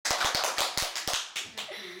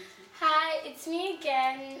it's me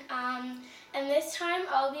again, and this time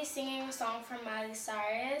I'll be singing a song from Miley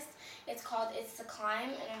Cyrus. It's called It's the Climb,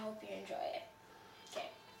 and I hope you enjoy it. Okay.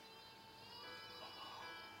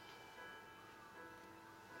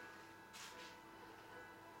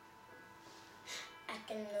 I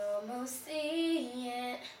can almost see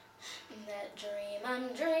it, that dream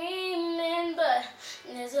I'm dreaming, but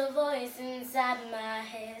there's a voice inside my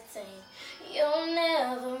head saying you'll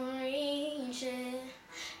never reach it.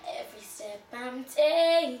 Every step I'm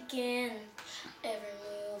taking, every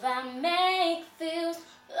move I make feels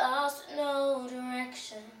lost, no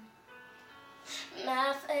direction.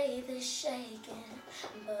 My faith is shaking,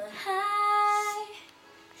 but I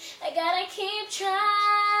gotta keep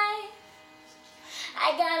trying.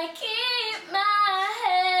 I gotta keep my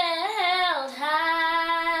head held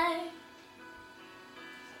high.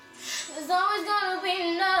 There's always gonna be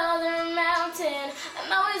another mountain.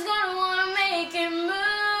 I'm always gonna wanna make it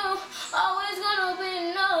move. Always gonna be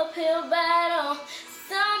an uphill battle.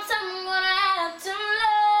 Sometime I'm gonna have to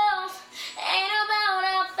lose. Ain't about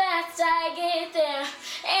how fast I get there.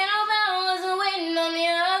 Ain't about what's waiting on the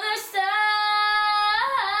other side.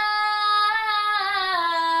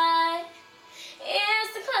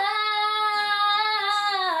 It's the climb.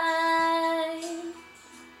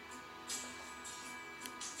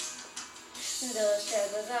 The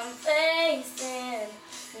struggles I'm facing,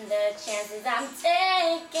 the chances I'm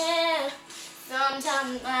taking,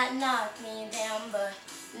 sometimes might knock me down, but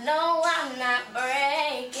no, I'm not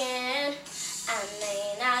breaking. I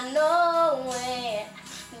may not know it,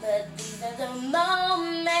 but these are the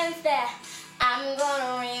moments that I'm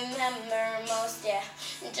gonna remember most, yeah.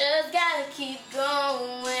 Just gotta keep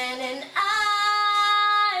going, and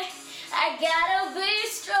I gotta be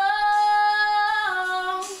strong.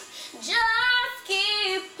 Just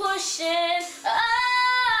keep pushing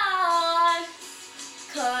on,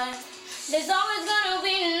 'cause there's always gonna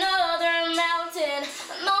be another mountain.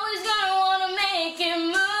 I'm always gonna wanna make it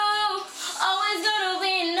move. Always gonna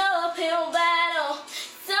be an uphill battle.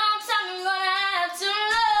 Sometime I'm gonna have to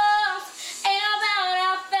lose. Ain't about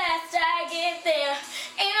how fast I get there.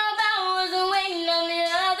 Ain't about what's waiting on the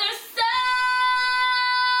other side.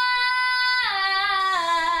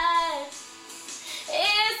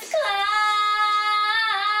 It's the climb.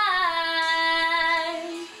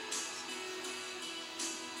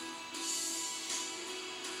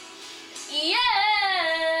 Yeah.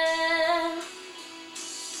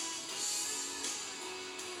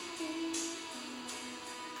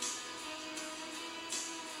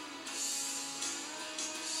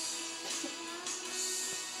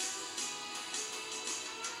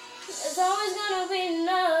 There's always gonna be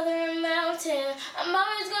another mountain. I'm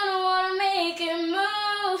always gonna